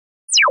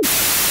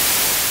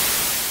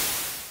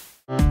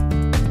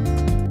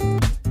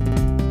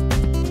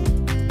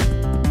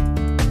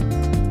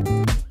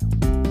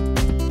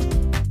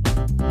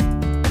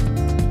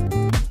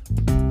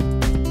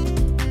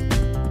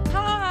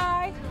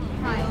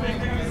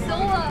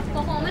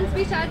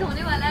शायद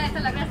होने वाला है, ऐसा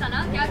लग रहा था ना?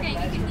 क्या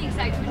कहेंगे, कितनी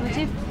एक्साइटमेंट?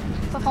 मुझे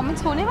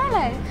परफॉर्मेंस होने वाला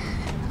है,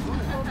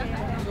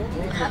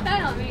 पता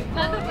है हमें,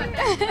 इतना तो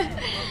पता है।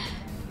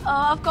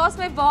 ऑफ कोर्स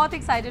मैं बहुत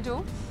एक्साइटेड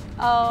हूँ।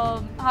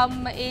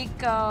 हम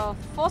एक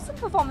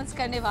फॉसम परफॉर्मेंस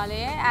करने वाले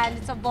हैं and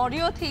it's a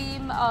warrior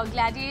theme,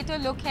 gladiator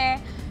look है।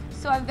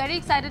 सो I am very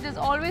excited. It's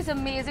always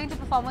amazing to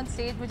perform on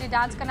stage. मुझे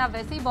डांस करना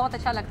वैसे ही बहुत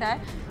अच्छा लगता है।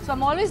 सो I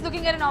am always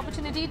looking at an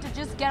opportunity to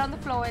just get on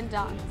the floor and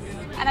dance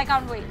and I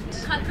can't wait.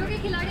 खतरों के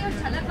खिलाड़ी और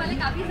झलक वाले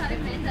काफ़ी सारे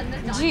फ्रेंड्स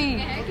अंदर जा जी,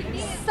 चुके हैं।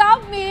 कितनी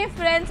सब मेरे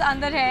फ्रेंड्स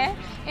अंदर हैं।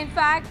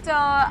 इनफैक्ट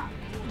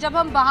जब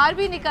हम बाहर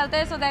भी निकलते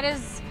हैं, सो देयर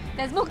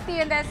इज मुक्ति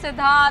and there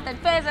Siddharth and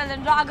Faizal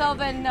and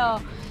Raghav and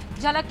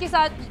झलक के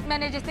साथ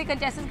मैंने जितने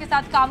कंटेस्टेंट्स के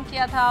साथ काम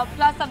किया था,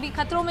 प्लस अभी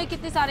खतरों में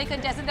कितने सारे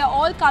कंटेस्टेंट हैं,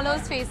 all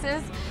colours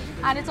faces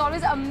and it's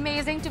always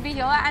amazing to be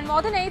here and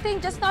more than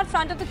anything just not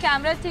front of the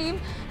camera team,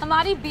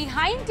 हमारी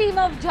बिहाइंड टीम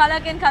ऑफ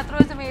झलक एंड खतरों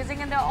is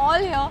amazing and they are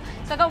all here,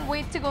 so I can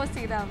wait to go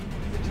see them.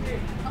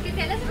 Okay,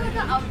 tell us about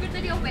the outfit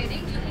that you're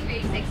wearing. Looking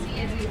very sexy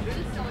as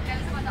usual. So tell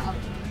us about the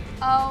outfit.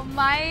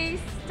 My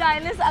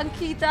stylist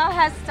Ankita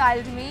has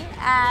styled me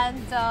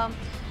and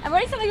I'm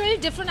wearing something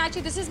really different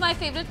actually. This is my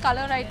favorite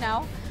color right now.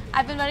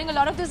 I've been wearing a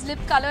lot of this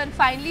lip color and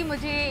finally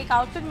मुझे एक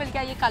outfit मिल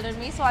गया ये color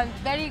में, so I'm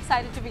very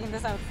excited to be in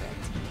this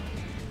outfit.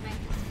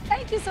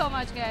 Thank you so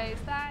much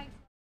guys. Thanks.